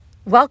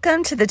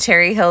Welcome to the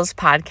Cherry Hills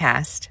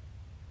Podcast.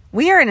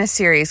 We are in a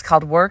series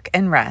called Work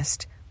and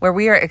Rest, where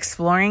we are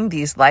exploring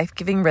these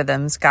life-giving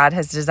rhythms God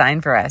has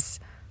designed for us.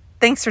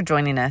 Thanks for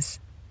joining us.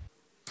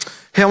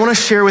 Hey, I want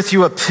to share with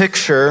you a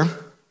picture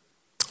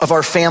of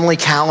our family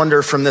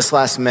calendar from this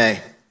last May.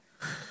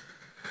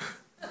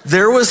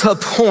 There was a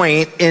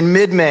point in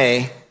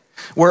mid-May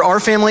where our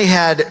family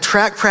had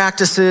track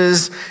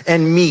practices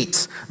and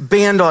meets,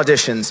 band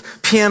auditions,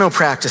 piano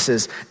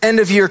practices,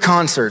 end-of-year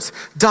concerts,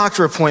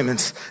 doctor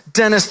appointments,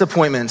 dentist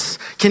appointments.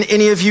 Can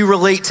any of you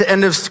relate to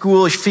end of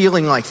school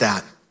feeling like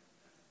that?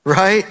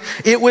 Right?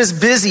 It was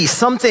busy,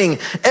 something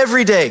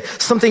every day,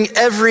 something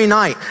every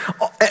night.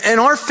 And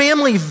our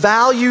family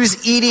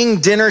values eating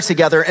dinner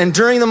together. And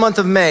during the month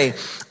of May,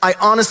 I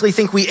honestly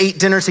think we ate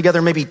dinner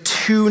together maybe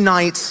 2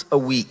 nights a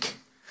week.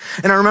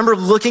 And I remember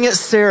looking at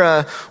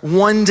Sarah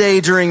one day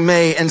during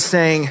May and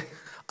saying,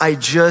 I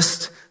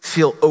just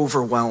feel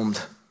overwhelmed.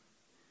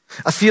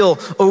 I feel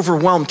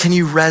overwhelmed. Can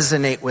you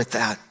resonate with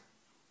that?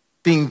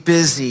 Being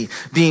busy,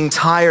 being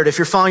tired. If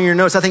you're following your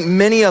notes, I think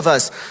many of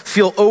us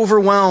feel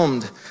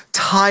overwhelmed,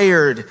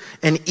 tired,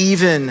 and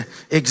even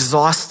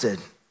exhausted.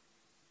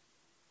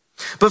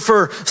 But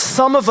for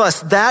some of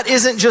us, that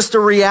isn't just a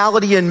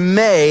reality in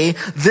May.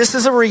 This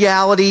is a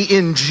reality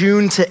in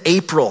June to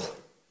April.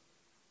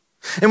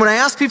 And when I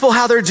ask people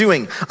how they're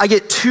doing, I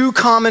get 2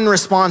 common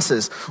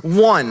responses.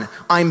 1,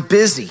 I'm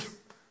busy.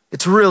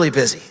 It's really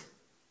busy.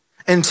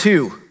 And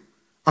 2,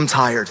 I'm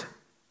tired.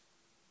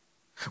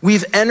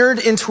 We've entered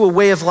into a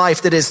way of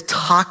life that is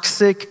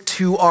toxic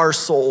to our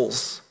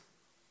souls.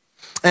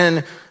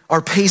 And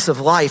our pace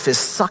of life is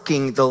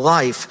sucking the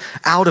life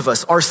out of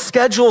us. Our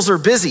schedules are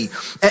busy.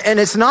 And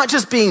it's not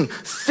just being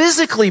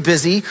physically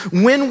busy.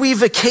 When we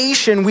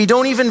vacation, we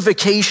don't even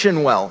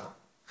vacation well.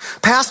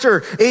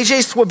 Pastor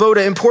A.J.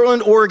 Swoboda in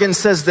Portland, Oregon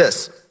says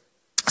this: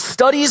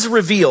 studies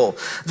reveal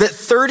that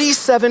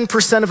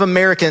 37% of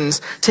Americans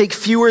take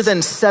fewer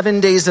than 7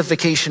 days of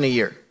vacation a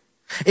year.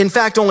 In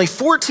fact, only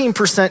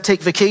 14%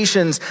 take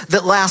vacations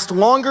that last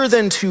longer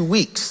than 2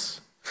 weeks.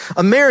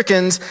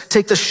 Americans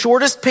take the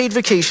shortest paid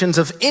vacations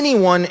of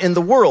anyone in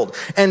the world,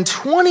 and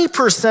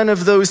 20%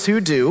 of those who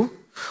do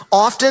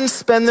often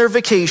spend their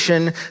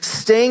vacation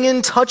staying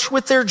in touch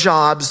with their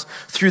jobs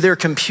through their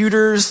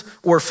computers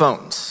or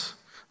phones.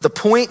 The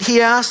point,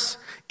 he asks,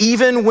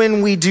 even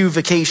when we do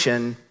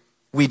vacation,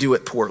 we do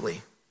it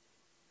poorly.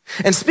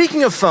 And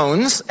speaking of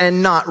phones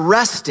and not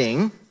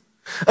resting,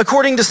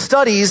 according to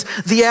studies,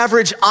 the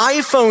average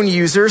iPhone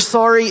user,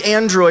 sorry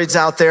Androids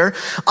out there,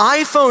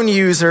 iPhone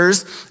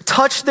users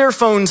touch their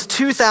phones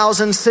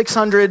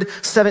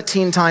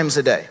 2,617 times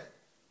a day.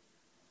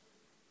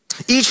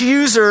 Each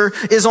user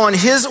is on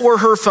his or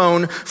her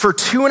phone for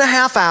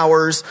 2.5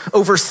 hours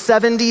over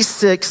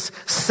 76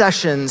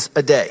 sessions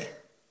a day.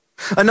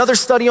 Another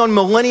study on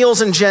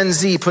millennials and Gen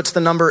Z puts the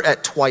number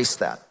at twice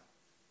that.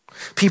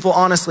 People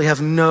honestly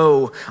have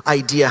no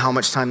idea how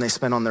much time they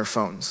spend on their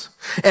phones.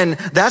 And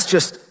that's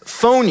just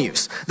phone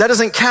use. That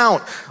doesn't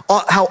count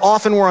how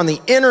often we're on the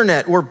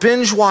internet or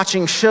binge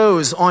watching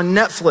shows on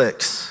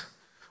Netflix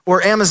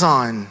or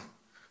Amazon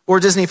or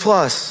Disney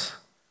Plus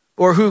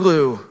or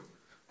Hulu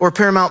or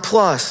Paramount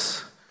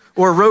Plus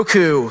or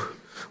Roku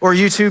or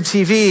YouTube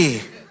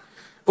TV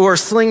or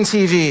Sling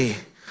TV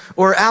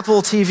or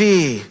Apple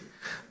TV.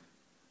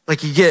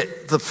 Like, you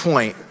get the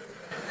point.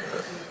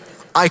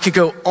 I could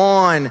go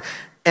on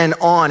and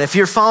on. If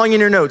you're following in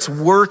your notes,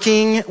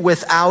 working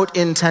without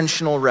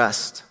intentional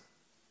rest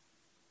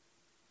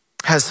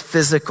has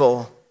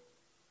physical,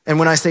 and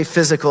when I say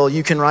physical,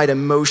 you can write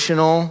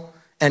emotional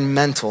and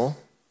mental.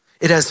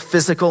 It has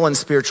physical and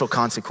spiritual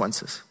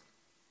consequences.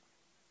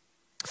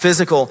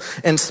 Physical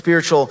and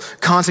spiritual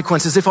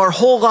consequences. If our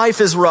whole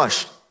life is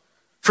rushed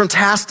from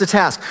task to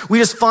task, we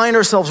just find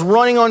ourselves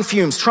running on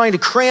fumes, trying to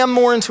cram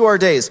more into our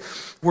days,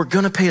 we're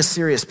gonna pay a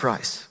serious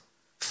price,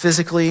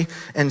 physically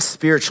and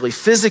spiritually.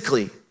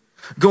 Physically,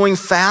 going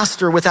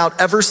faster without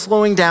ever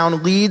slowing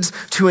down leads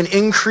to an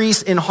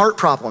increase in heart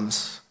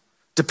problems,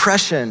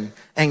 depression,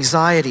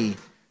 anxiety,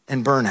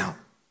 and burnout.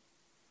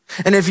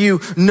 And if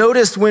you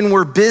notice, when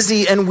we're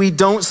busy and we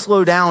don't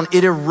slow down,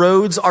 it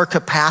erodes our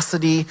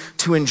capacity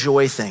to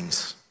enjoy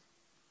things.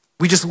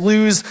 We just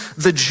lose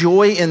the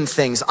joy in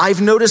things.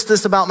 I've noticed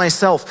this about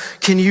myself.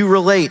 Can you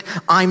relate?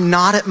 I'm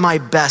not at my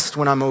best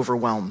when I'm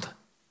overwhelmed.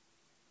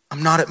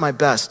 I'm not at my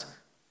best,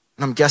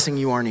 and I'm guessing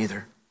you aren't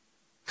either.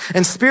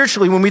 And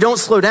spiritually, when we don't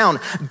slow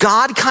down,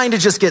 God kind of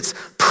just gets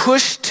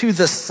pushed to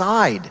the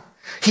side.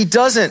 He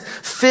doesn't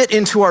fit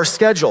into our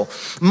schedule.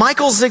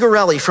 Michael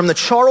Zigarelli from the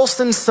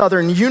Charleston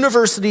Southern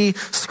University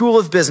School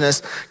of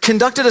Business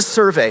conducted a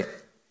survey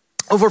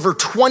of over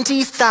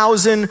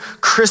 20,000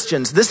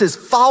 Christians. This is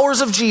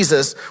followers of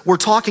Jesus we're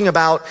talking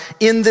about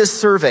in this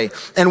survey.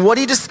 And what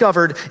he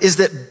discovered is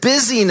that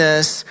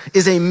busyness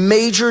is a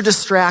major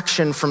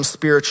distraction from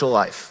spiritual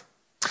life.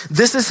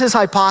 This is his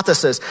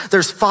hypothesis.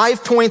 There's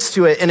 5 points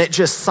to it, and it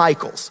just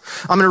cycles.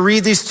 I'm going to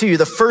read these to you.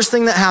 The first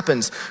thing that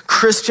happens,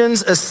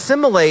 Christians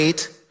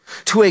assimilate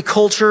to a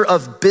culture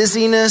of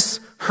busyness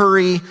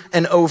hurry,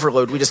 and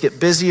overload. We just get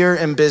busier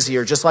and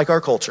busier, just like our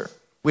culture.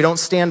 We don't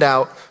stand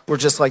out. We're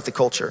just like the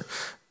culture.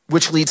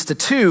 Which leads to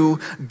 2,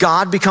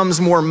 God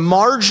becomes more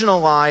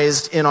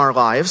marginalized in our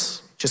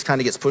lives, just kind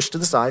of gets pushed to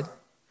the side.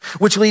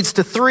 Which leads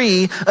to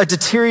 3, a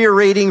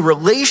deteriorating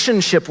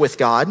relationship with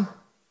God.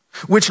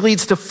 Which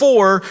leads to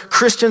 4,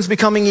 Christians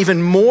becoming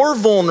even more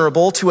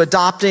vulnerable to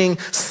adopting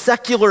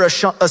secular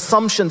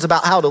assumptions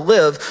about how to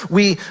live.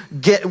 We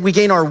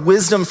gain our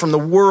wisdom from the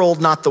world,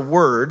 not the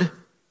word.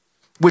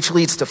 Which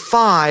leads to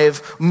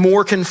 5,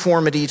 more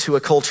conformity to a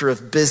culture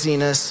of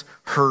busyness,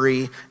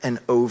 hurry, and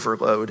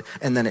overload.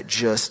 And then it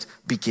just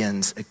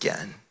begins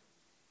again.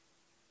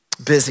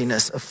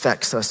 Busyness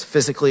affects us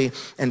physically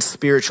and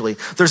spiritually.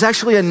 There's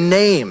actually a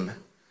name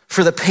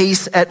for the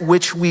pace at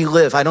which we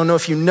live. I don't know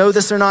if you know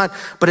this or not,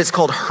 but it's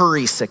called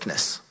hurry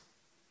sickness.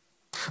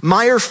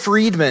 Meyer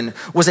Friedman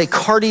was a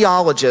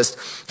cardiologist.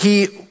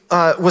 He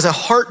was a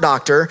heart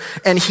doctor,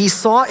 and he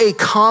saw a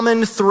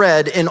common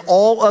thread in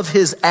all of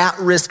his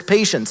at-risk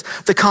patients.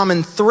 The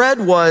common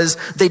thread was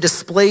they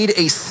displayed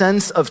a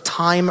sense of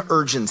time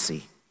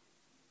urgency.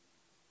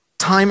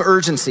 Time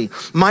urgency.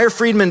 Meyer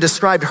Friedman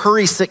described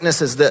hurry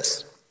sickness as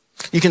this.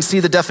 You can see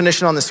the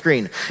definition on the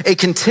screen. A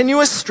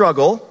continuous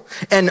struggle,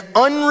 an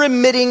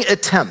unremitting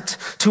attempt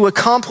to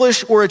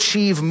accomplish or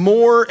achieve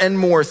more and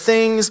more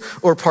things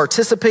or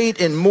participate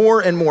in more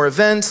and more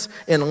events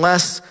in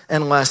less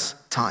and less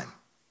time.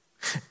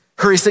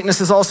 Hurry sickness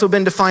has also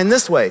been defined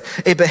this way: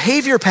 a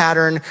behavior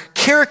pattern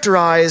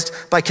characterized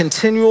by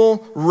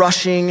continual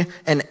rushing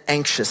and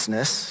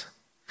anxiousness.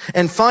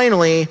 And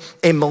finally,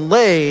 a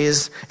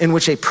malaise in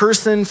which a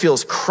person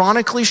feels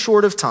chronically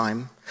short of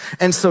time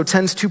and so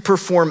tends to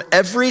perform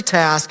every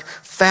task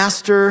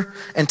faster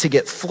and to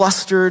get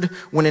flustered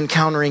when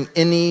encountering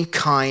any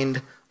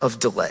kind of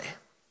delay.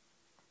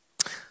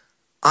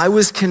 I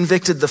was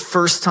convicted the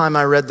first time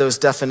I read those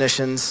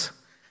definitions,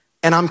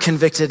 and I'm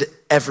convicted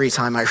every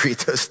time I read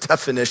those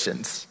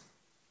definitions.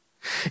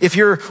 If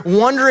you're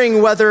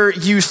wondering whether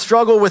you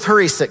struggle with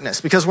hurry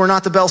sickness, because we're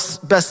not the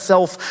best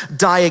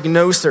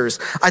self-diagnosers,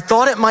 I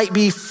thought it might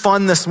be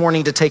fun this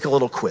morning to take a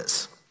little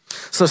quiz.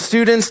 So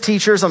students,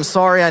 teachers, I'm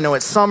sorry, I know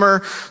it's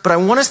summer, but I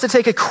want us to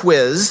take a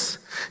quiz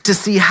to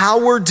see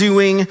how we're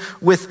doing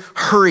with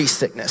hurry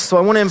sickness. So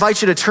I want to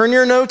invite you to turn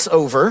your notes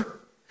over,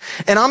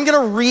 and I'm going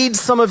to read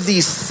some of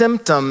these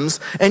symptoms,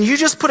 and you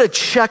just put a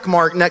check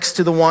mark next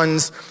to the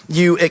ones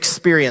you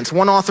experience.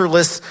 One author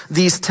lists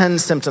these 10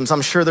 symptoms.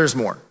 I'm sure there's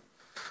more.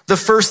 The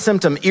first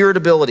symptom,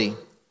 irritability.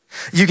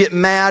 You get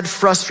mad,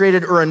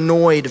 frustrated, or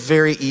annoyed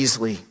very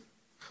easily.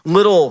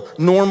 Little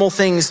normal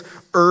things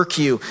irk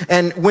you.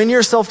 And when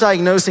you're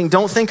self-diagnosing,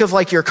 don't think of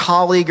like your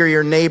colleague or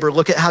your neighbor.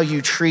 Look at how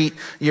you treat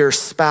your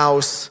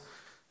spouse,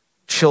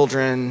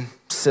 children,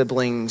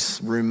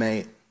 siblings,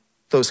 roommate,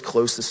 those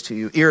closest to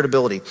you.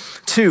 Irritability.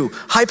 2,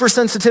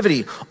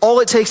 hypersensitivity. All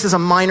it takes is a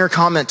minor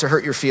comment to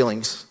hurt your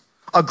feelings.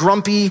 A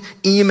grumpy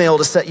email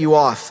to set you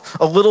off.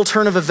 A little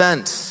turn of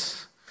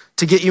events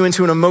to get you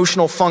into an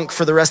emotional funk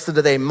for the rest of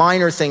the day.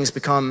 Minor things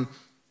become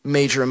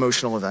major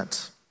emotional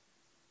events.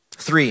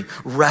 3,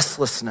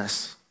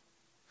 restlessness.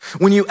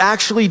 When you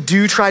actually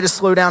do try to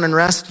slow down and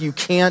rest, you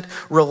can't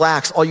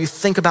relax. All you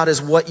think about is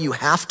what you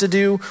have to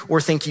do or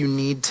think you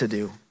need to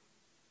do.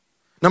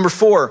 Number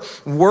 4,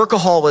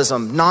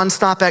 workaholism,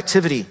 nonstop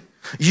activity.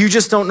 You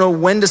just don't know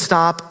when to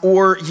stop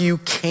or you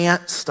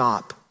can't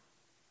stop.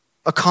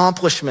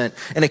 Accomplishment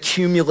and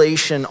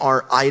accumulation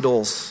are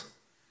idols.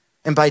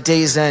 And by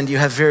day's end, you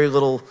have very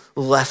little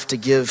left to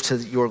give to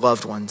your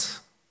loved ones.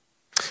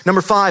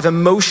 Number 5,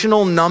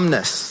 emotional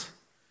numbness.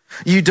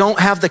 You don't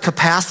have the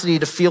capacity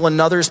to feel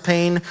another's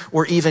pain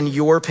or even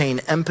your pain.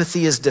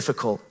 Empathy is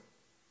difficult.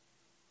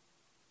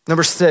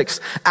 Number 6,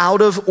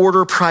 out of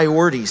order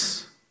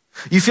priorities.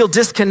 You feel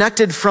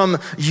disconnected from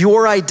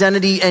your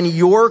identity and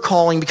your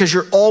calling because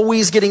you're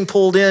always getting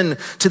pulled in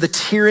to the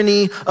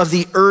tyranny of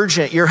the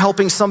urgent. You're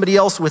helping somebody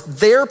else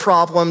with their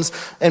problems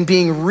and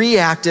being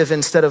reactive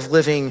instead of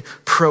living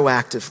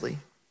proactively.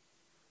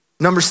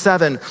 Number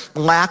 7,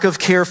 lack of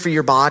care for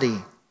your body.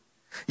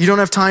 You don't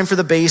have time for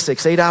the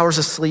basics, 8 hours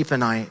of sleep a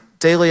night,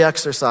 daily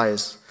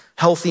exercise,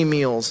 healthy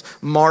meals,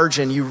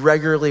 margin. You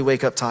regularly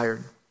wake up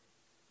tired.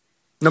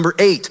 Number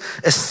 8,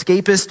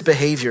 escapist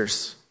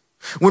behaviors.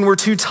 When we're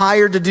too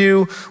tired to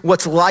do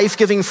what's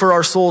life-giving for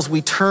our souls,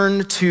 we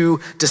turn to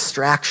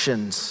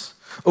distractions,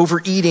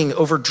 overeating,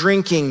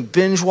 overdrinking,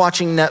 binge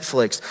watching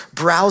Netflix,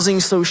 browsing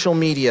social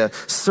media,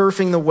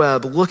 surfing the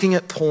web, looking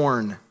at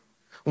porn.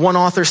 One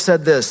author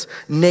said this: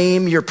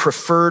 name your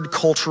preferred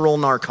cultural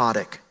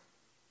narcotic.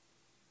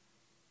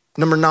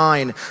 Number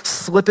 9,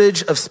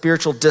 slippage of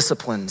spiritual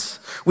disciplines.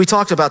 We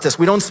talked about this.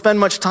 We don't spend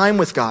much time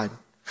with God.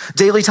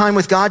 Daily time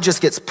with God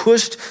just gets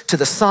pushed to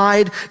the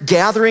side.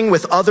 Gathering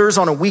with others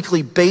on a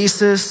weekly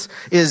basis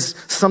is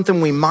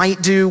something we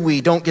might do.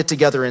 We don't get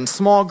together in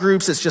small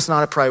groups. It's just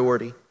not a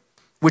priority.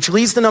 Which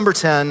leads to number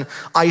 10,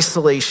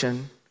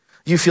 isolation.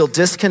 You feel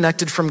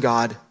disconnected from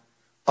God,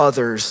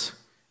 others,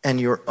 and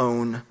your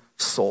own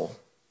soul.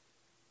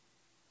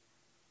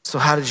 So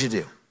how did you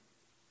do?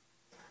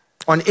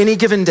 On any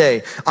given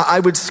day, I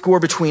would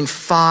score between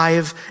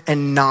 5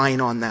 and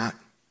 9 on that.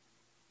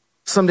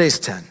 Some days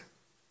 10.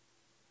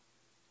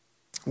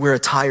 We're a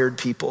tired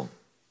people.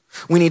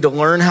 We need to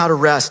learn how to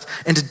rest.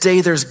 And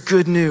today there's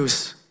good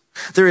news.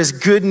 There is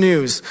good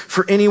news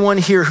for anyone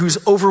here who's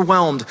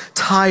overwhelmed,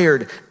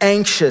 tired,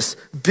 anxious,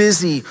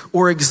 busy,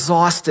 or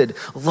exhausted.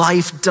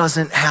 Life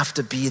doesn't have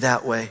to be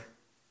that way.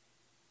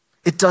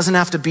 It doesn't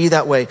have to be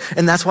that way.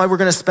 And that's why we're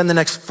going to spend the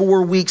next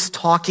 4 weeks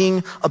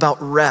talking about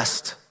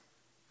rest.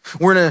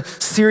 We're in a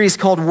series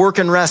called Work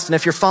and Rest. And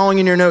if you're following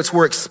in your notes,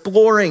 we're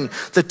exploring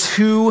the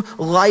 2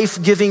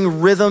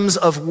 life-giving rhythms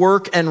of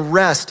work and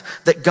rest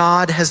that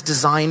God has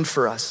designed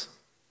for us.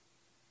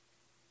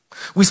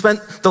 We spent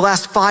the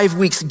last 5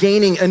 weeks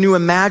gaining a new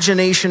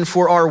imagination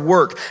for our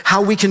work,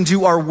 how we can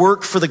do our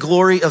work for the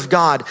glory of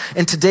God.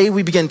 And today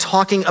we begin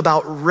talking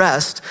about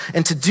rest.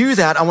 And to do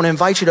that, I want to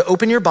invite you to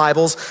open your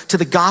Bibles to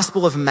the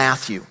Gospel of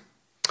Matthew.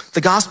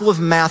 The Gospel of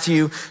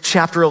Matthew,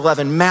 chapter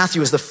 11.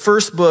 Matthew is the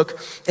first book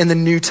in the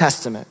New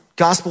Testament.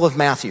 Gospel of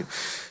Matthew.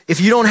 If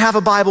you don't have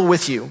a Bible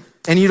with you,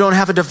 and you don't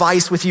have a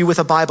device with you with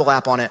a Bible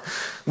app on it,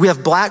 we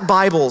have black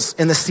Bibles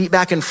in the seat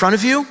back in front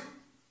of you.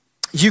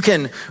 You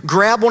can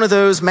grab one of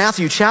those.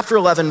 Matthew chapter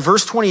 11,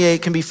 verse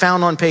 28 can be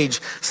found on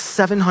page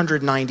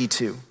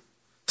 792.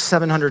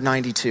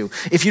 792.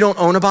 If you don't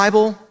own a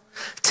Bible,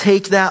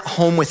 take that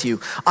home with you.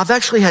 I've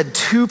actually had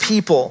 2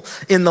 people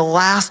in the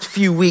last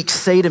few weeks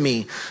say to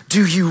me,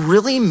 do you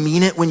really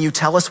mean it when you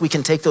tell us we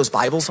can take those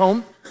Bibles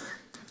home?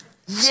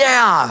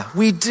 Yeah,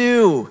 we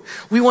do.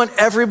 We want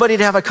everybody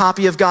to have a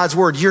copy of God's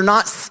word. You're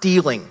not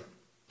stealing.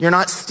 You're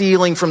not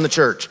stealing from the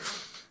church.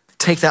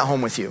 Take that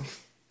home with you.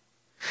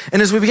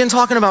 And as we begin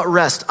talking about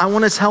rest, I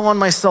want to tell on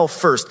myself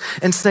first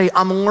and say,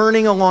 I'm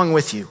learning along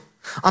with you.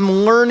 I'm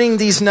learning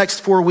these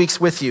next 4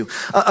 weeks with you.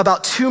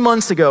 About 2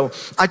 months ago,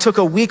 I took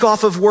a week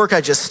off of work.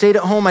 I just stayed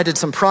at home. I did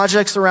some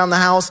projects around the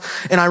house.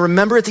 And I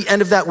remember at the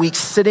end of that week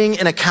sitting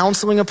in a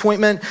counseling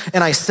appointment,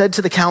 and I said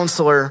to the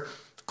counselor,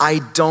 I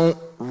don't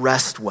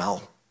rest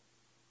well.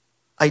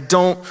 I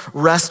don't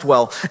rest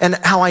well. And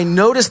how I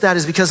noticed that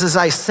is because as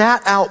I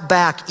sat out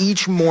back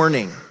each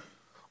morning,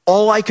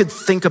 all I could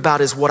think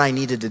about is what I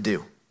needed to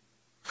do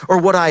or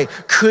what I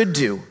could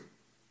do.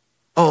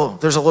 Oh,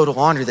 there's a load of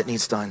laundry that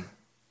needs done.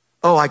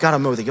 Oh, I gotta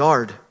mow the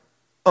yard.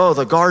 Oh,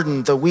 the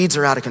garden, the weeds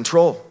are out of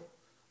control.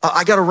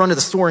 I gotta run to the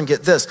store and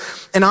get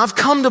this. And I've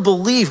come to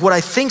believe what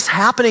I think's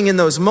happening in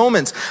those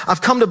moments.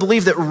 I've come to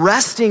believe that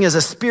resting is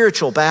a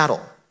spiritual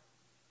battle.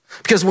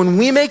 Because when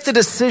we make the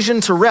decision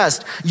to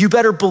rest, you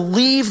better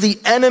believe the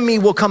enemy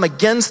will come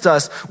against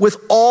us with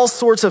all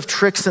sorts of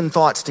tricks and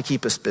thoughts to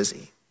keep us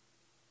busy.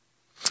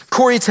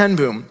 Corrie ten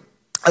Boom,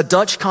 a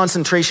Dutch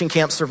concentration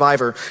camp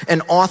survivor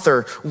and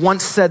author,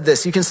 once said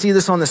this. You can see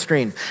this on the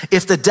screen.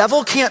 If the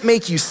devil can't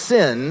make you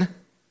sin,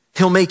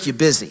 he'll make you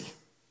busy.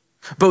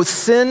 Both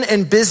sin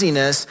and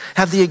busyness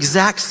have the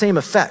exact same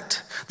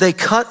effect. They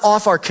cut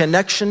off our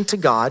connection to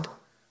God,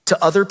 to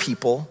other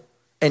people,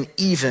 and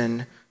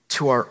even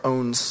to our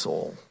own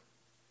soul.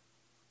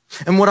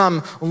 And what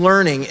I'm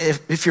learning,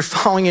 if you're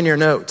following in your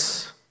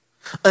notes,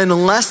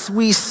 unless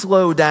we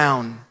slow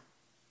down,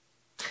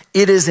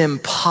 it is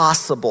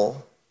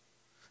impossible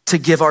to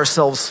give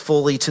ourselves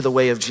fully to the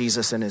way of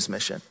Jesus and his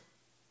mission.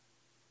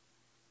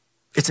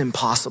 It's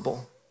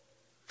impossible.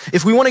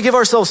 If we want to give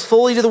ourselves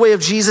fully to the way of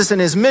Jesus and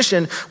his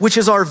mission, which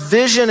is our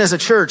vision as a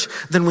church,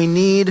 then we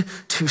need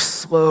to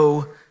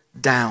slow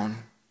down.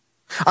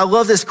 I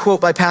love this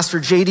quote by Pastor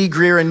J.D.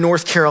 Greer in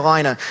North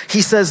Carolina.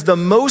 He says, the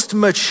most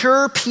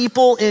mature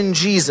people in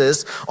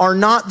Jesus are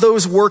not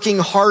those working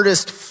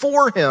hardest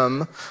for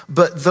him,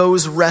 but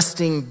those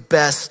resting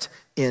best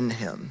in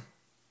him.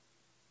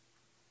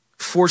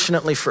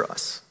 Fortunately for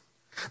us,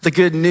 the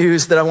good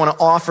news that I want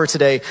to offer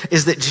today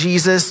is that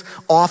Jesus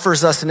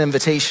offers us an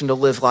invitation to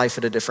live life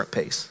at a different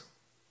pace.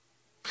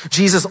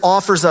 Jesus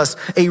offers us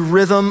a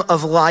rhythm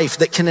of life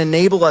that can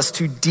enable us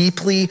to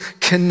deeply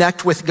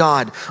connect with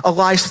God, a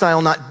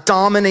lifestyle not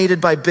dominated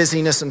by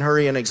busyness and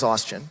hurry and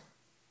exhaustion,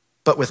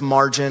 but with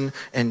margin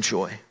and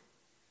joy.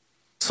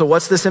 So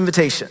what's this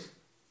invitation?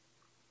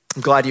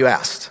 I'm glad you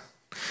asked.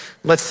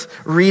 Let's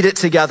read it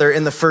together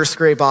in the first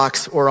gray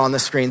box or on the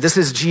screen. This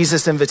is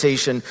Jesus'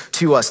 invitation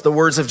to us, the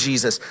words of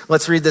Jesus.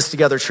 Let's read this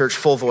together, church,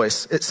 full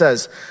voice. It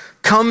says,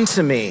 come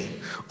to me,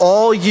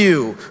 all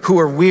you who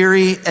are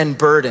weary and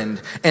burdened,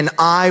 and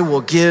I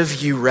will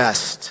give you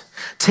rest.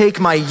 Take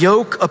my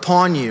yoke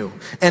upon you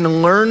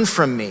and learn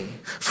from me,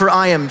 for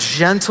I am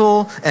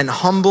gentle and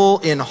humble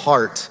in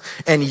heart,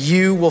 and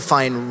you will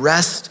find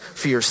rest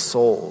for your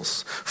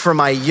souls. For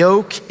my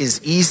yoke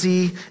is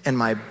easy and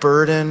my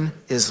burden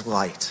is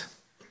light.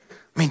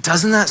 I mean,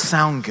 doesn't that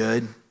sound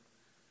good?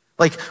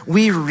 Like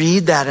we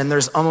read that and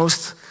there's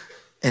almost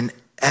an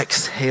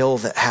exhale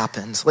that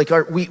happens. Like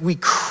we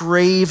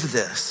crave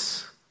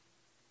this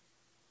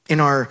in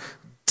our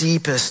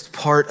deepest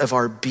part of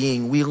our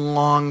being. We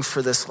long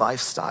for this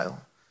lifestyle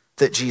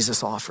that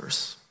Jesus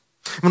offers.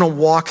 I'm gonna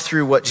walk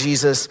through what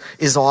Jesus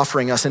is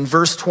offering us. In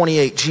verse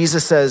 28,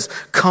 Jesus says,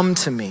 come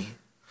to me,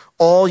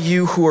 all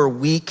you who are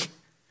weak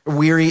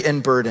weary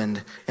and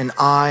burdened, and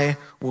I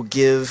will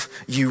give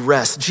you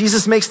rest.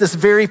 Jesus makes this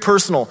very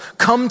personal.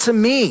 Come to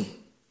me.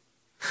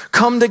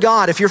 Come to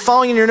God. If you're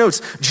following in your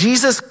notes,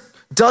 Jesus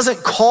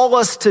doesn't call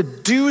us to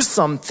do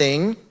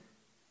something.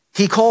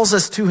 He calls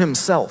us to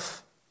himself.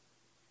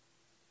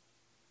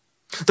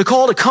 The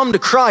call to come to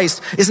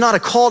Christ is not a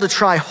call to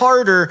try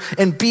harder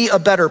and be a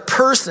better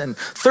person.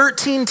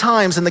 13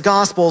 times in the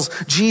Gospels,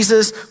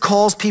 Jesus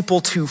calls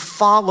people to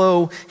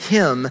follow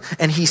him,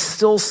 and he's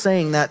still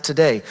saying that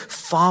today.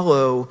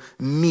 Follow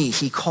me.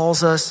 He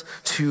calls us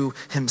to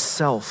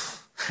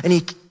himself. And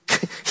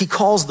he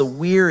calls the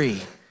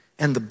weary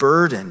and the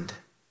burdened.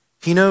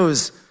 He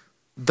knows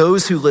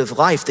those who live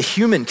life, the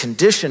human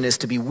condition is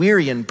to be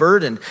weary and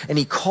burdened, and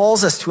he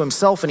calls us to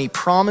himself and he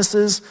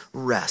promises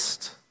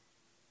rest.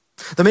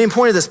 The main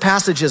point of this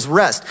passage is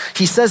rest.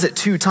 He says it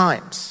 2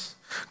 times.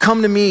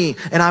 Come to me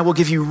and I will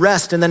give you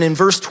rest. And then in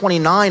verse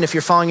 29, if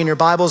you're following in your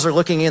Bibles or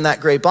looking in that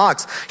gray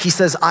box, he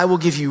says, I will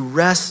give you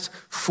rest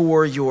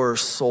for your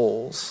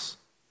souls.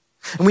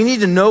 And we need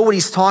to know what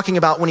he's talking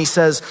about when he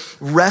says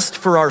rest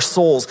for our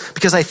souls,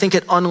 because I think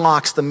it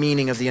unlocks the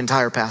meaning of the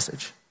entire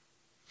passage.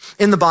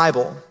 In the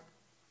Bible,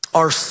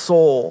 our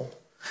soul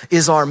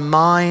is our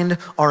mind,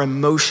 our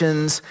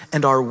emotions,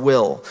 and our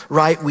will,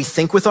 right? We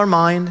think with our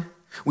mind.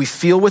 We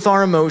feel with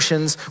our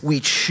emotions, we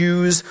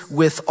choose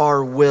with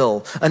our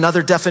will.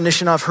 Another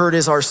definition I've heard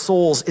is our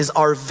souls is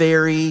our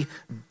very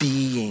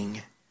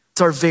being.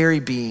 It's our very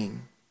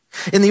being.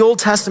 In the Old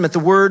Testament, the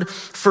word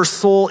for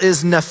soul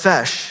is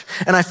nephesh.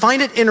 And I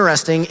find it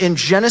interesting in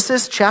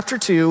Genesis chapter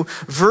 2,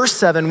 verse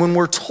 7, when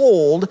we're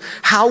told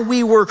how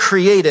we were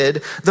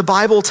created, the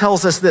Bible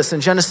tells us this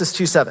in Genesis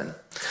 2:7.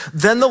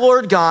 Then the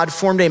Lord God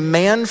formed a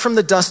man from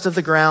the dust of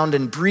the ground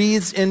and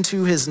breathed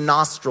into his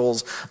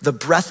nostrils the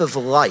breath of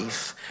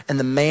life, and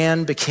the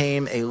man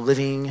became a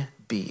living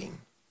being.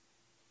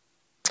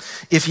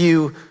 If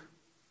you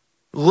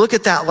look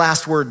at that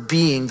last word,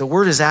 being, the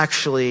word is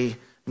actually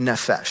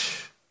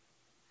nephesh.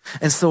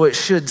 And so it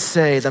should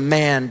say the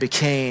man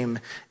became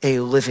a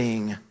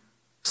living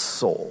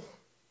soul.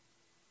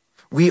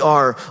 We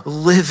are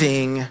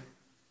living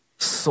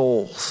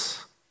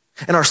souls.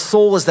 And our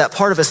soul is that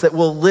part of us that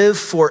will live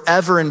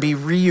forever and be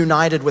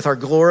reunited with our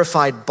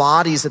glorified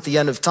bodies at the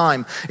end of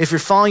time. If you're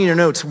following your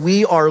notes,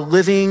 we are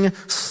living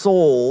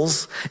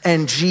souls,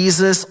 and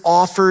Jesus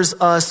offers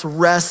us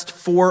rest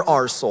for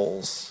our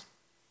souls.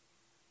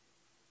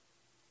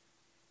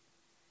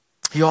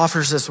 He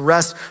offers us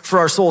rest for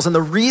our souls. And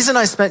the reason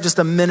I spent just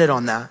a minute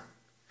on that,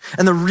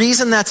 and the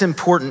reason that's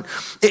important,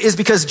 is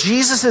because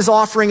Jesus is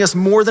offering us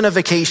more than a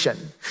vacation.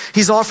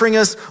 He's offering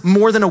us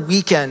more than a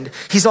weekend.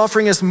 He's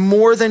offering us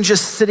more than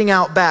just sitting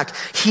out back.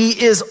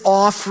 He is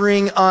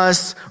offering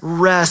us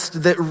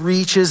rest that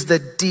reaches the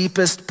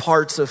deepest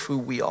parts of who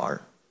we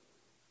are.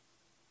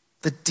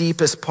 The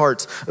deepest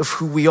parts of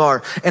who we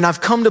are. And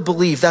I've come to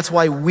believe that's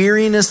why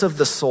weariness of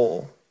the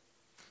soul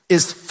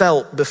is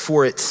felt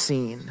before it's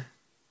seen.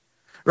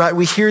 Right?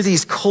 We hear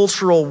these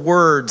cultural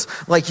words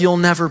like you'll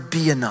never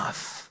be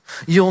enough.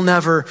 You'll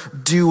never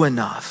do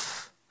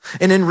enough.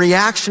 And in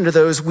reaction to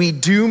those, we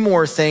do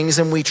more things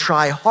and we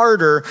try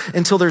harder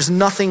until there's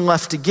nothing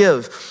left to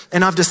give.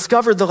 And I've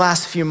discovered the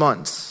last few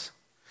months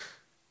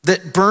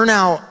that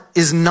burnout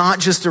is not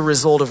just a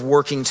result of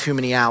working too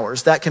many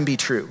hours. That can be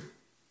true.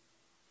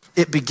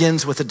 It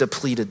begins with a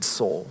depleted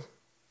soul.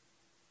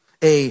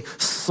 A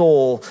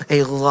soul,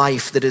 a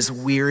life that is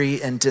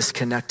weary and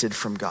disconnected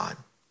from God.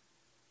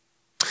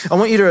 I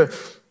want you to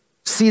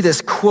see this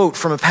quote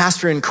from a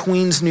pastor in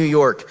Queens, New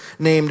York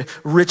named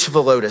Rich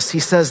Villodas. He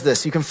says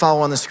this, you can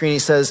follow on the screen. He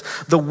says,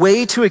 the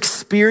way to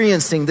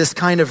experiencing this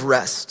kind of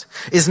rest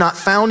is not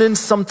found in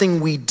something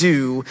we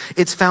do,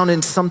 it's found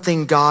in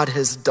something God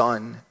has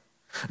done.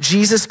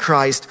 Jesus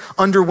Christ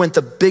underwent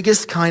the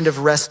biggest kind of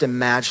rest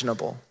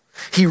imaginable.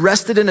 He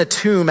rested in a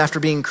tomb after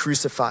being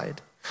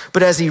crucified.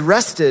 But as he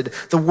rested,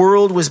 the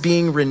world was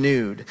being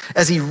renewed.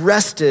 As he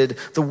rested,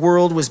 the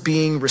world was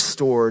being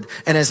restored.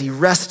 And as he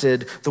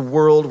rested, the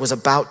world was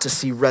about to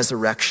see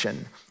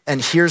resurrection.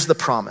 And here's the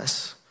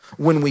promise.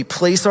 When we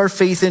place our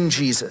faith in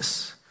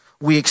Jesus,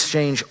 we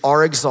exchange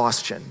our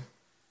exhaustion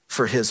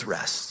for his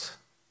rest.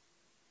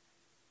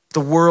 The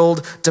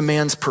world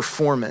demands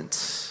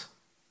performance.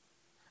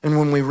 And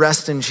when we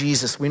rest in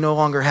Jesus, we no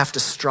longer have to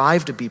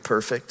strive to be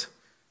perfect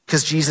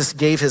because Jesus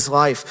gave his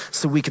life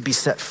so we could be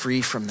set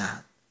free from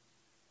that.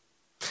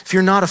 If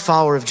you're not a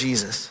follower of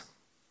Jesus,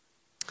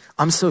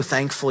 I'm so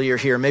thankful you're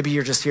here. Maybe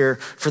you're just here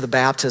for the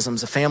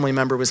baptisms. A family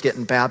member was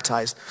getting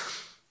baptized.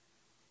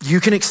 You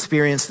can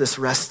experience this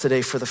rest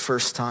today for the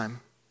first time.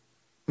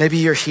 Maybe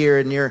you're here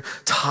and you're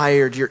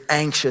tired, you're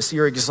anxious,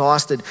 you're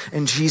exhausted,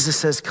 and Jesus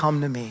says,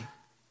 come to me.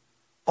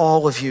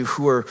 All of you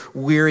who are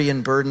weary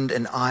and burdened,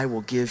 and I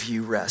will give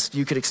you rest.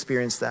 You could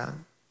experience that.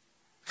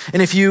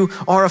 And if you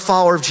are a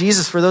follower of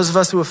Jesus, for those of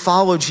us who have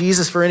followed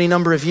Jesus for any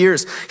number of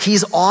years,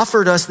 he's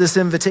offered us this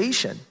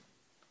invitation.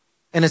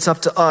 And it's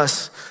up to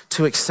us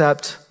to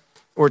accept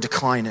or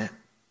decline it.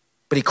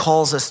 But he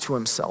calls us to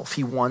himself.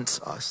 He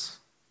wants us.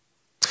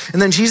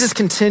 And then Jesus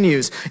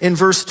continues in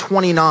verse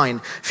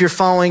 29. If you're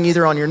following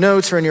either on your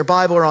notes or in your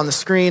Bible or on the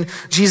screen,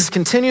 Jesus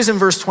continues in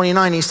verse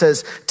 29. He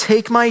says,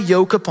 "Take my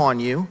yoke upon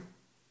you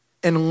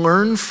and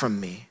learn from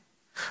me,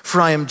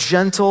 for I am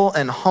gentle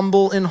and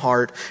humble in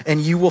heart,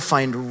 and you will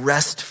find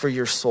rest for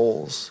your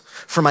souls.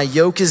 For my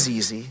yoke is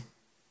easy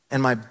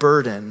and my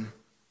burden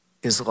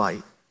is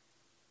light."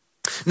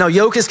 Now,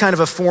 yoke is kind of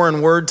a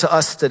foreign word to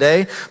us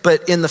today,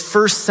 but in the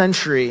first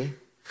century,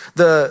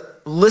 the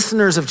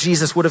listeners of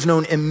Jesus would have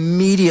known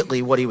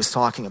immediately what he was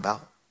talking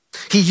about.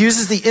 He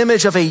uses the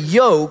image of a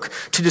yoke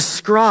to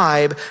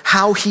describe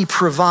how he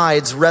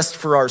provides rest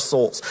for our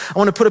souls. I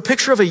want to put a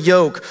picture of a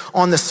yoke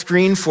on the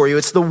screen for you.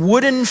 It's the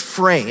wooden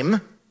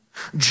frame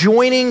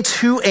joining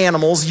two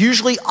animals,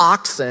 usually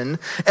oxen,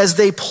 as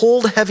they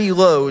pulled heavy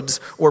loads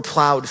or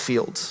plowed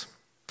fields.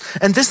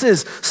 And this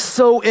is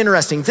so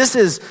interesting.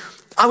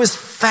 I was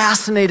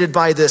fascinated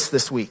by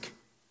this week.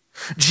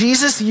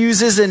 Jesus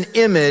uses an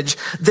image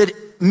that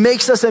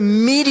makes us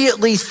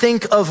immediately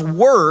think of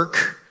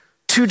work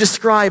to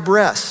describe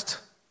rest.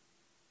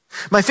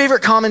 My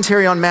favorite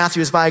commentary on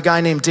Matthew is by a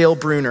guy named Dale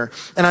Bruner,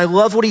 and I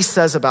love what he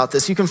says about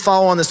this. You can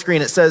follow on the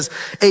screen. It says,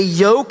 "A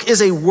yoke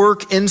is a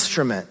work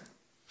instrument.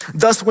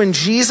 Thus, when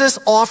Jesus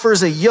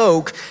offers a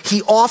yoke,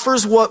 he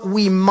offers what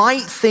we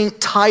might think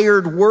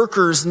tired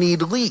workers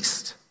need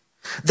least.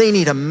 They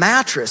need a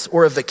mattress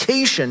or a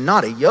vacation,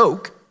 not a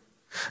yoke.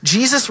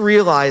 Jesus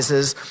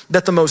realizes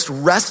that the most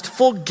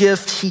restful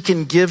gift he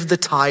can give the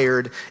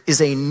tired is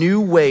a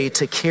new way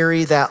to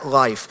carry that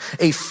life,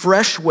 a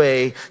fresh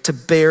way to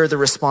bear the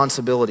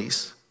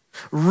responsibilities.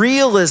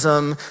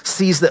 Realism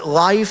sees that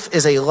life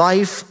is a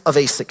life of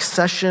a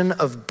succession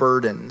of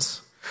burdens.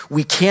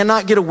 We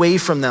cannot get away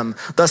from them.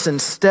 Thus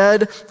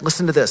instead,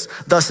 listen to this,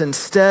 thus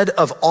instead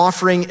of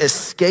offering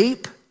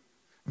escape,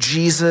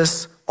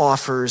 Jesus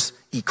offers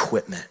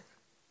equipment."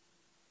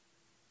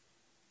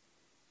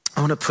 I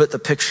want to put the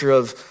picture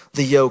of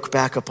the yoke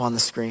back up on the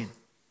screen.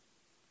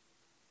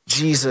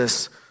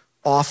 Jesus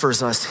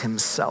offers us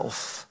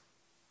himself,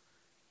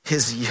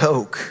 his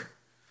yoke,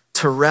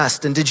 to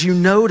rest. And did you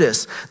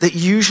notice that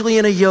usually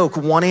in a yoke,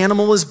 one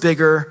animal is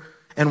bigger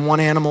and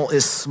one animal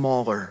is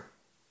smaller?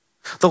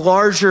 The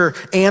larger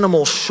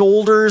animal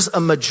shoulders a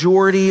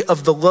majority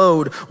of the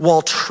load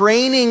while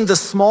training the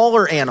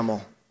smaller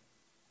animal.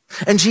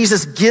 And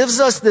Jesus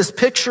gives us this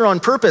picture on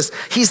purpose.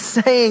 He's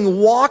saying,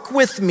 walk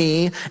with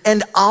me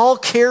and I'll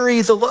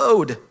carry the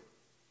load.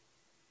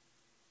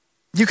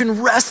 You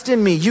can rest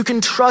in me. You can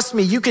trust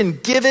me. You can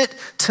give it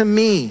to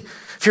me.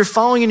 If you're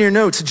following in your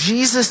notes,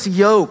 Jesus'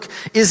 yoke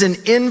is an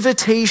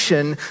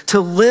invitation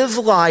to live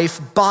life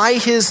by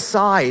his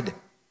side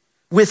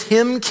with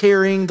him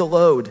carrying the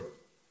load.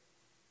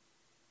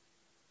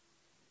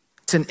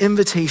 It's an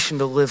invitation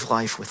to live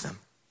life with him.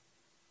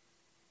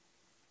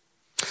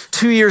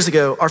 2 years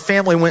ago, our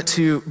family went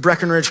to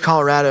Breckenridge,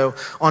 Colorado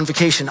on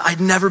vacation.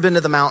 I'd never been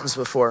to the mountains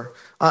before.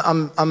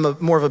 I'm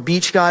more of a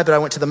beach guy, but I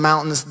went to the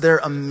mountains. They're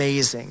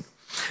amazing.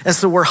 And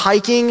so we're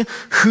hiking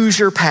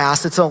Hoosier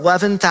Pass. It's an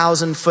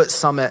 11,000 foot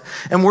summit,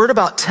 and we're at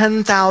about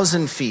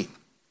 10,000 feet.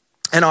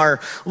 And our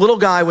little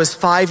guy was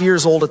 5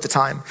 years old at the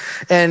time.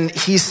 And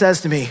he says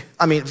to me,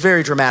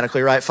 very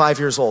dramatically, right? 5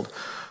 years old,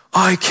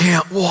 "I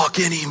can't walk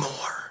anymore.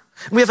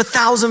 We have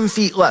 1,000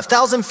 feet left,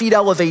 1,000 feet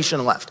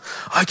elevation left.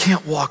 I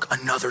can't walk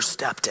another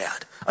step,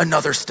 Dad,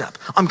 another step.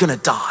 I'm gonna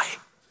die."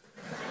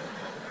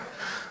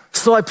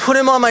 So I put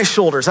him on my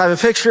shoulders. I have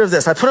a picture of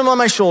this. I put him on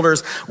my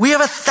shoulders. We have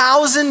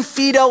 1,000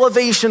 feet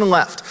elevation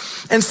left.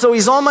 And so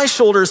he's on my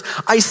shoulders.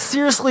 I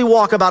seriously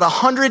walk about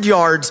 100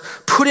 yards,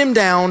 put him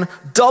down,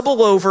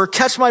 double over,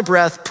 catch my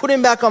breath, put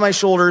him back on my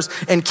shoulders,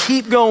 and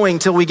keep going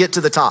till we get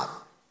to the top.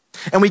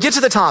 And we get to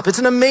the top. It's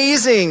an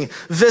amazing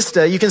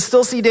vista. You can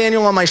still see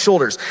Daniel on my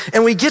shoulders.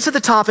 And we get to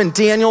the top and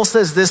Daniel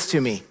says this to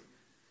me,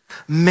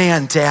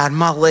 "Man, Dad,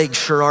 my legs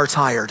sure are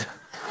tired."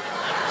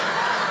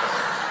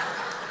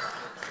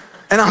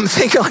 And I'm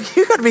thinking,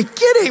 you gotta be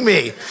kidding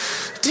me.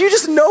 Do you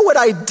just know what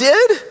I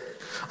did?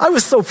 I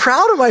was so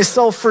proud of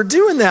myself for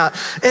doing that.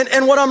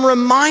 And what I'm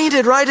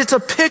reminded, right, it's a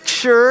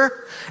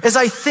picture, as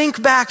I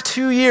think back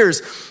 2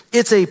 years,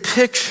 it's a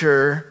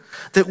picture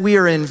that we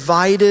are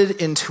invited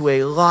into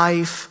a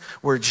life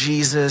where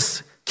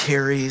Jesus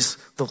carries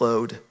the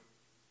load.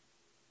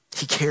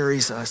 He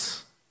carries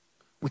us.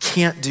 We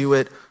can't do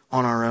it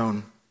on our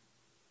own.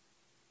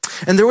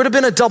 And there would have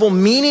been a double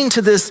meaning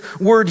to this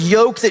word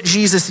yoke that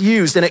Jesus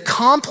used, and it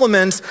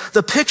complements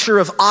the picture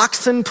of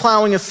oxen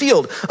plowing a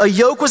field. A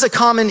yoke was a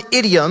common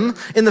idiom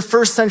in the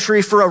first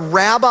century for a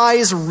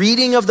rabbi's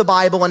reading of the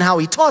Bible and how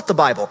he taught the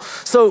Bible.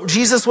 So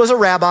Jesus was a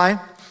rabbi.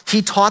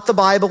 He taught the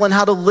Bible and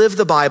how to live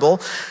the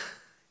Bible.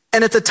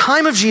 And at the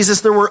time of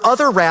Jesus, there were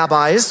other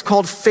rabbis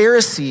called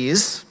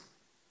Pharisees,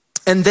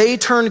 and they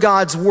turned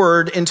God's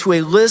word into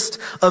a list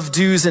of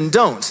do's and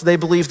don'ts. They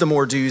believed the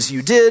more do's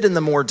you did and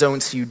the more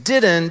don'ts you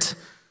didn't,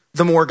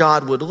 the more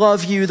God would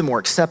love you, the more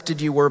accepted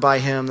you were by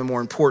him, the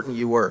more important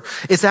you were.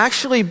 It's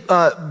actually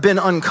been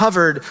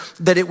uncovered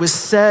that it was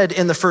said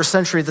in the first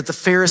century that the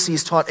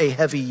Pharisees taught a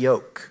heavy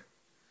yoke.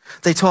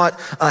 They taught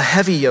a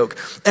heavy yoke.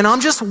 And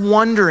I'm just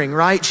wondering,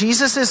 right?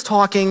 Jesus is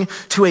talking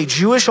to a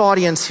Jewish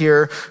audience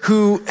here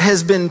who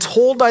has been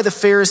told by the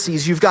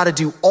Pharisees, you've got to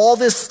do all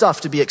this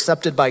stuff to be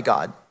accepted by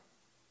God.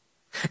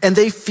 And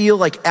they feel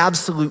like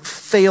absolute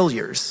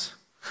failures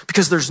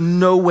because there's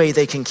no way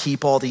they can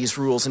keep all these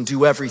rules and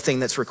do everything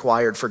that's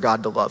required for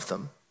God to love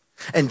them.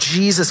 And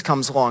Jesus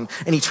comes along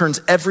and he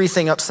turns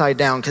everything upside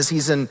down because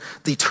he's in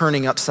the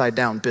turning upside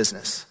down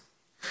business.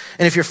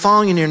 And if you're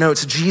following in your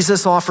notes,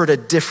 Jesus offered a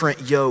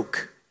different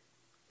yoke.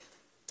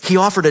 He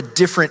offered a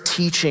different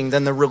teaching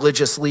than the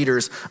religious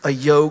leaders, a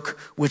yoke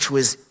which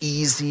was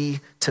easy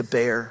to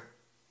bear.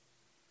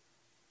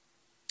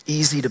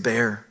 Easy to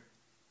bear.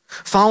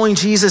 Following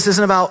Jesus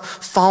isn't about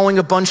following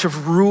a bunch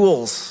of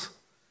rules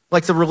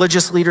like the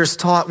religious leaders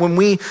taught. When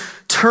we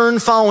turn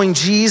following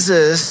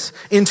Jesus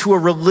into a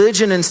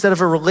religion instead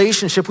of a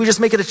relationship, we just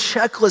make it a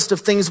checklist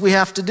of things we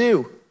have to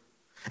do.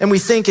 And we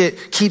think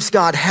it keeps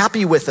God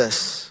happy with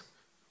us.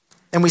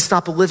 And we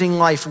stop living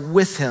life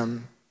with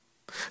him.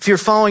 If you're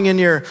following in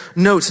your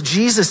notes,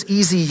 Jesus'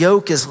 easy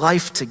yoke is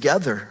life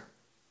together.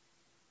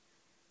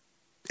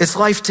 It's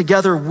life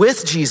together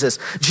with Jesus.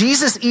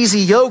 Jesus' easy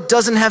yoke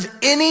doesn't have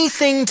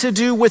anything to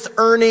do with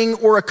earning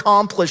or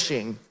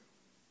accomplishing.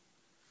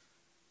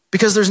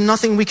 Because there's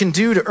nothing we can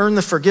do to earn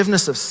the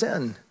forgiveness of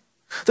sin.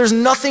 There's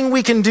nothing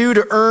we can do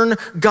to earn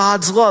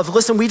God's love.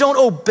 Listen, we don't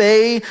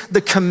obey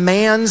the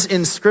commands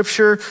in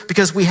Scripture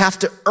because we have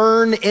to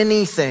earn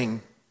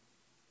anything.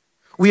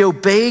 We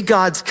obey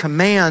God's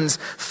commands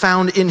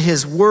found in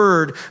his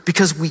word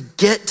because we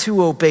get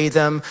to obey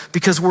them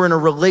because we're in a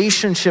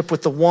relationship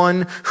with the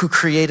one who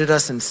created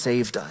us and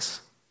saved us.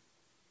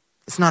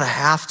 It's not a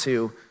have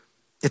to,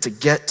 it's a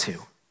get to.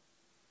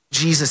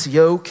 Jesus'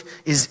 yoke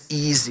is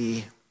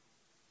easy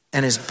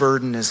and his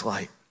burden is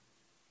light.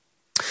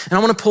 And I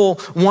want to pull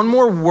one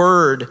more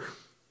word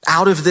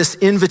out of this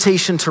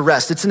invitation to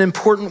rest. It's an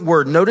important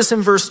word. Notice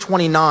in verse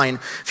 29,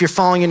 if you're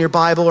following in your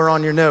Bible or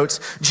on your notes,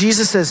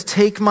 Jesus says,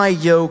 take my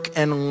yoke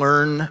and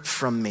learn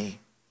from me.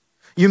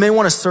 You may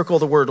want to circle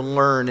the word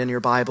learn in your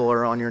Bible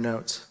or on your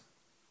notes.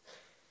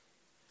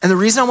 And the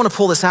reason I want to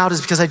pull this out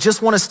is because I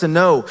just want us to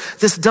know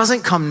this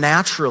doesn't come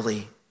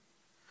naturally.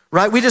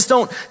 Right? We just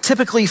don't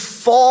typically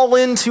fall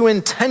into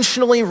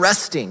intentionally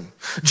resting.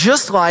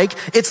 Just like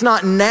it's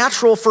not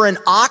natural for an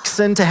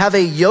oxen to have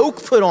a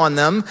yoke put on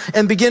them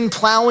and begin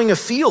plowing a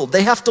field.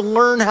 They have to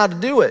learn how to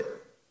do it.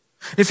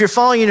 If you're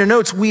following in your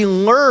notes, we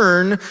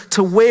learn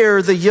to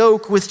wear the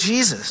yoke with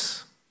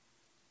Jesus.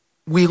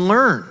 We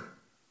learn.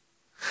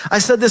 I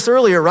said this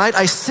earlier, right?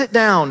 I sit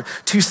down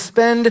to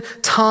spend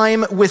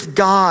time with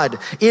God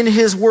in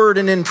his word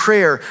and in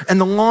prayer,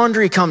 and the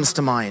laundry comes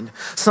to mind.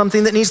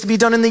 Something that needs to be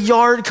done in the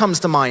yard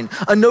comes to mind.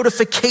 A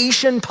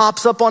notification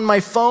pops up on my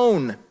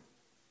phone.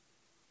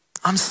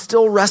 I'm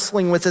still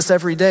wrestling with this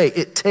every day.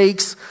 It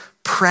takes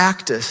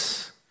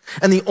practice.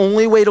 And the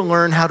only way to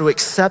learn how to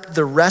accept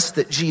the rest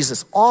that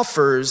Jesus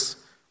offers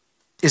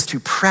is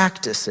to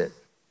practice it.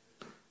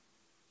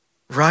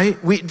 Right?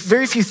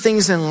 Very few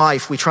things in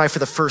life we try for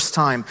the first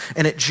time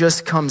and it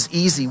just comes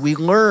easy. We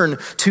learn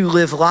to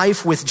live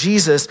life with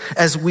Jesus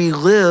as we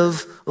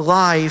live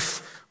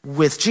life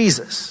with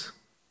Jesus.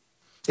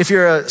 If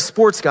you're a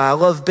sports guy, I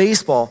love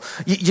baseball.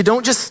 You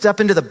don't just step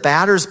into the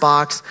batter's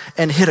box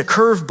and hit a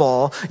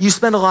curveball. You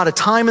spend a lot of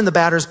time in the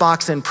batter's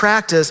box in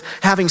practice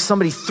having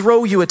somebody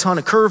throw you a ton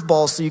of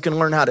curveballs so you can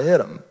learn how to hit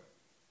them.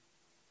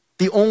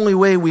 The only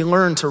way we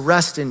learn to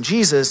rest in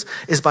Jesus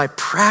is by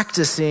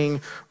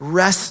practicing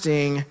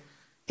resting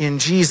in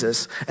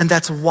Jesus. And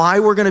that's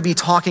why we're going to be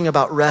talking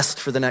about rest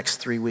for the next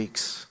 3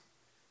 weeks.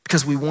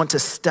 Because we want to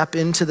step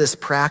into this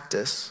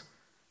practice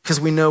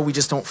because we know we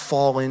just don't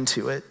fall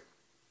into it.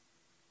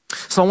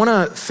 So I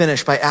want to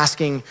finish by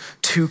asking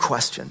 2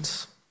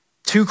 questions.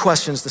 2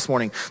 questions this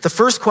morning. The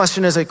first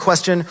question is a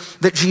question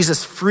that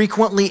Jesus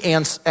frequently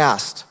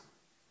asked.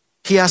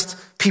 He asked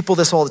people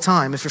this all the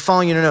time. If you're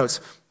following in your notes,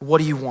 what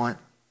do you want?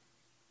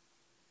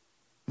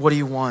 What do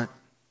you want?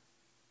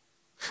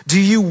 Do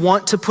you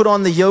want to put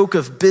on the yoke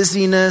of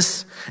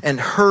busyness and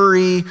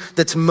hurry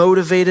that's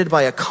motivated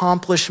by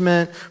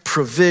accomplishment,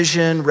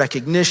 provision,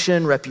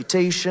 recognition,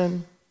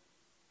 reputation?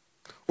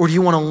 Or do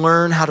you want to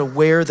learn how to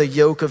wear the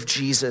yoke of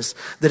Jesus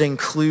that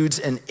includes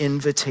an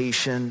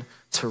invitation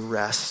to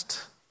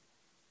rest?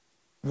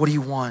 What do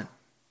you want?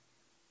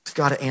 You've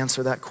got to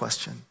answer that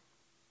question.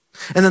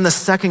 And then the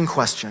second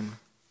question,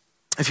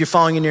 if you're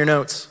following in your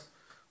notes,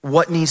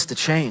 what needs to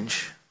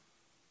change?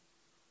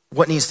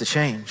 What needs to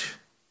change?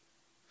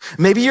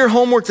 Maybe your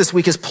homework this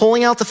week is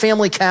pulling out the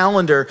family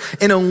calendar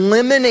and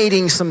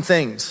eliminating some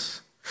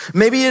things.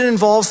 Maybe it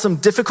involves some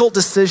difficult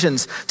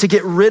decisions to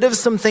get rid of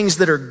some things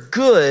that are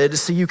good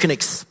so you can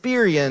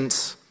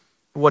experience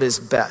what is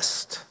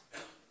best.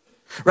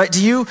 Right?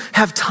 Do you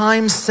have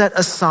time set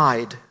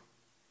aside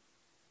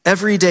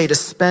every day to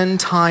spend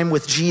time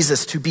with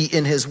Jesus, to be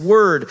in his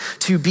word,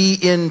 to be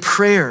in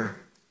prayer?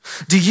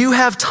 Do you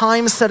have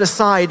time set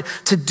aside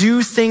to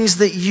do things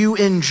that you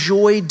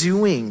enjoy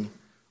doing,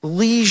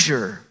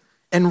 leisure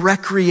and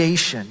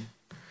recreation?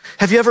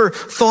 Have you ever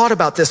thought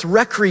about this?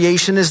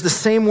 Recreation is the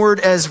same word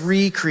as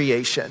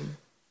recreation.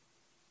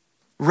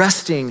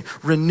 Resting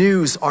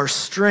renews our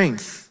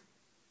strength.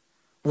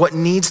 What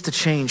needs to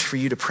change for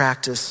you to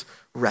practice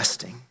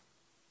resting?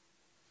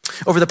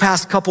 Over the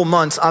past couple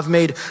months, I've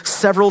made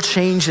several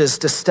changes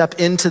to step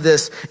into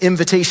this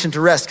invitation to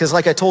rest, because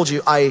like I told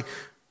you, I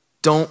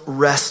don't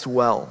rest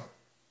well.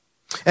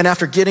 And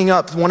after getting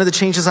up, one of the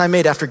changes I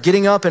made after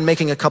getting up and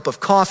making a cup of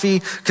coffee,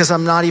 because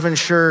I'm not even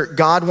sure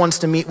God wants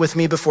to meet with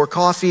me before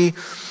coffee,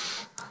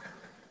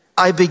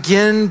 I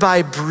begin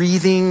by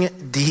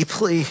breathing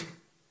deeply.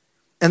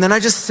 And then I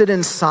just sit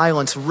in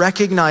silence,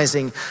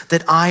 recognizing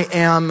that I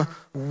am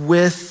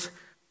with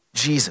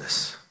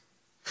Jesus.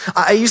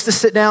 I used to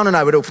sit down and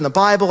I would open the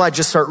Bible, I'd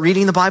just start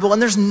reading the Bible,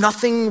 and there's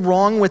nothing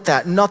wrong with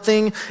that,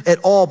 nothing at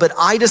all. But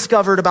I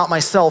discovered about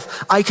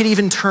myself, I could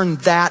even turn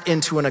that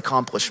into an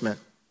accomplishment.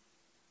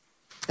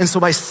 And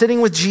so by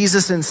sitting with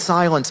Jesus in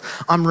silence,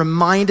 I'm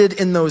reminded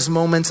in those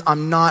moments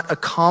I'm not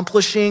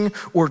accomplishing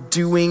or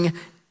doing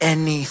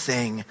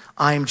anything.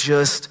 I'm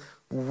just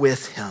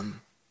with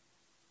him,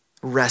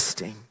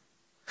 resting.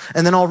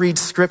 And then I'll read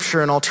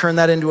scripture and I'll turn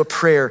that into a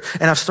prayer.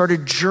 And I've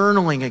started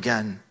journaling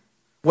again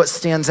what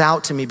stands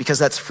out to me, because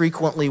that's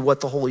frequently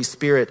what the Holy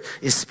Spirit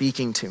is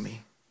speaking to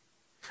me.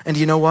 And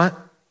you know what?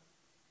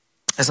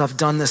 As I've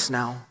done this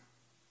now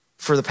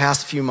for the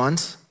past few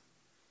months,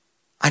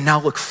 I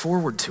now look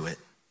forward to it.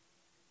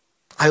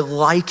 I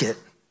like it.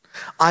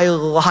 I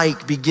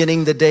like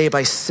beginning the day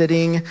by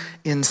sitting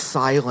in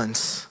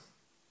silence,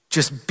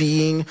 just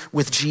being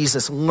with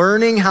Jesus,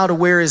 learning how to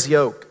wear his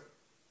yoke.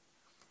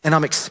 And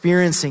I'm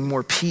experiencing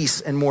more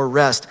peace and more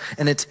rest,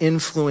 and it's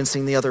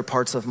influencing the other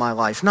parts of my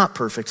life. Not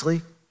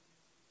perfectly,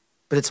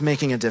 but it's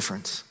making a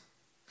difference.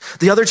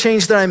 The other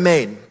change that I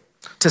made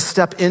to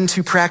step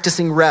into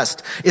practicing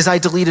rest is I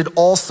deleted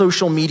all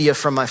social media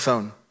from my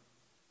phone.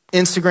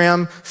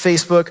 Instagram,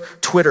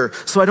 Facebook, Twitter,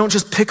 so I don't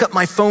just pick up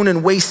my phone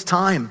and waste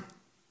time.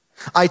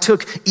 I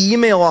took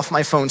email off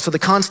my phone so the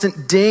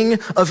constant ding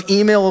of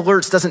email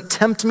alerts doesn't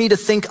tempt me to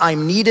think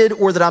I'm needed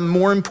or that I'm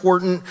more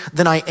important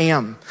than I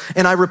am.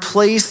 And I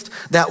replaced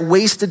that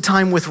wasted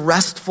time with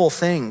restful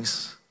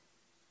things,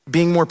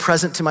 being more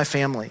present to my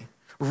family,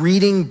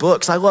 reading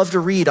books. I love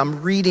to read.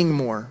 I'm reading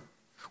more.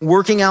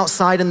 Working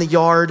outside in the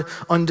yard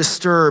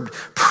undisturbed,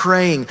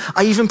 praying.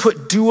 I even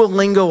put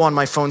Duolingo on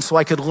my phone so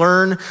I could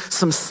learn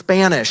some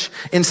Spanish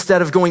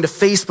instead of going to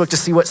Facebook to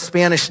see what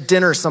Spanish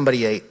dinner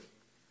somebody ate.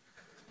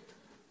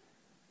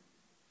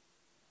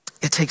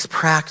 It takes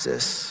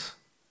practice,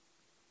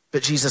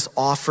 but Jesus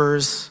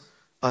offers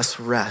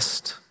us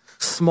rest.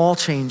 Small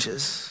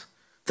changes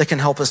that can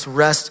help us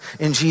rest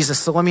in Jesus.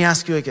 So let me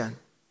ask you again,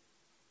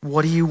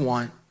 what do you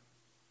want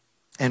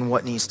and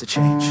what needs to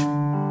change?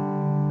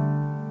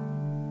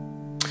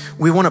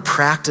 We want to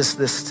practice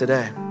this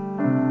today.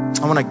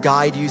 I want to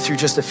guide you through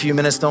just a few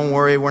minutes. Don't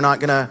worry, we're not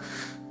going to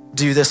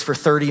do this for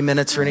 30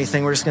 minutes or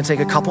anything. We're just going to take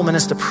a couple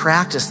minutes to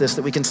practice this,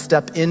 that we can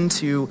step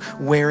into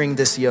wearing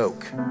this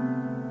yoke.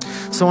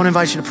 So I want to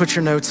invite you to put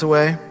your notes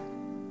away. I'm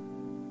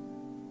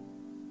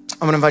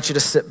going to invite you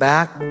to sit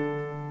back.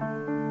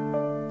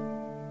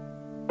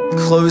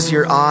 Close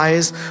your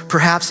eyes,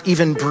 perhaps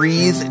even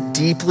breathe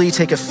deeply,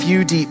 take a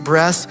few deep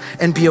breaths,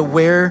 and be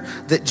aware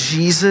that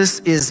Jesus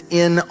is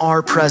in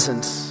our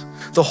presence.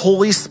 The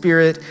Holy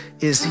Spirit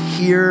is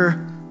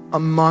here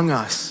among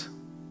us.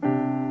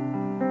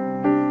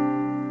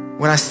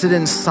 When I sit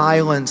in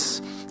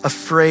silence, a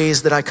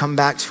phrase that I come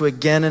back to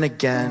again and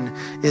again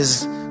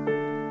is,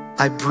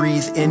 I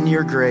breathe in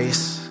your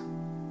grace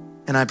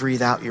and I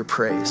breathe out your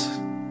praise.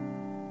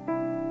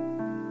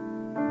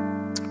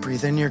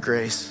 Breathe in your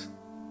grace.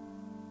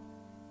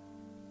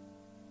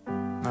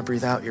 I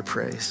breathe out your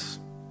praise.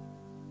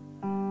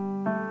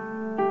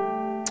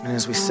 And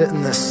as we sit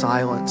in this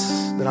silence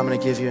that I'm going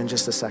to give you in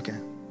just a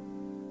second,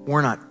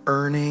 we're not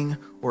earning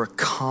or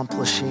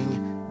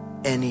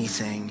accomplishing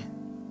anything,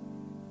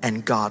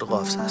 and God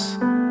loves us.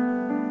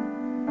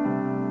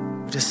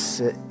 We just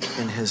sit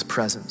in his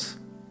presence.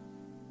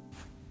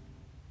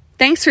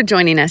 Thanks for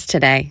joining us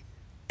today.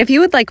 If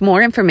you would like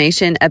more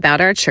information about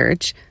our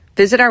church,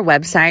 visit our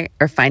website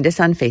or find us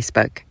on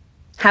Facebook.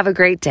 Have a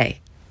great day.